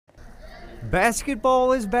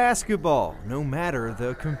Basketball is basketball, no matter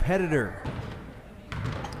the competitor.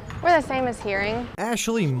 We're the same as hearing.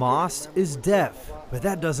 Ashley Moss is deaf, but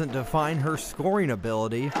that doesn't define her scoring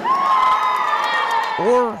ability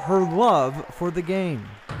or her love for the game.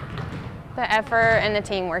 The effort and the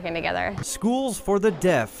team working together. Schools for the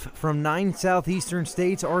deaf from 9 southeastern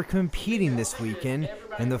states are competing this weekend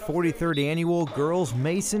in the 43rd annual Girls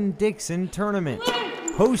Mason-Dixon Tournament,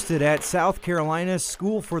 hosted at South Carolina's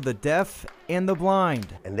School for the Deaf and the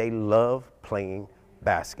Blind. And they love playing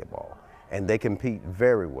basketball, and they compete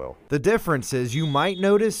very well. The differences you might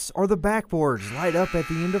notice are the backboards light up at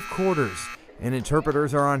the end of quarters, and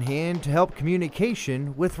interpreters are on hand to help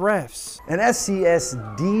communication with refs. An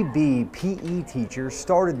SCSDB PE teacher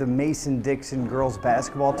started the Mason-Dixon girls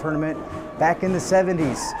basketball tournament back in the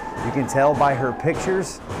 70s. You can tell by her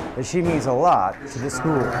pictures that she means a lot to the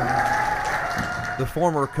school. The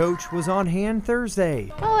former coach was on hand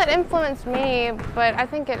Thursday. Well, it influenced me, but I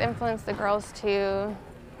think it influenced the girls to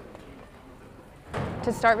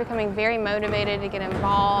start becoming very motivated to get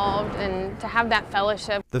involved and to have that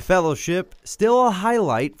fellowship. The fellowship still a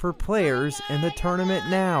highlight for players in the tournament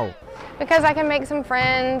now, Because I can make some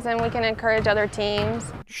friends and we can encourage other teams.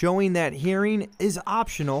 showing that hearing is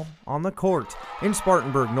optional on the court. In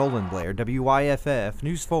Spartanburg, Nolan Blair, WYFF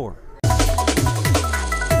News 4.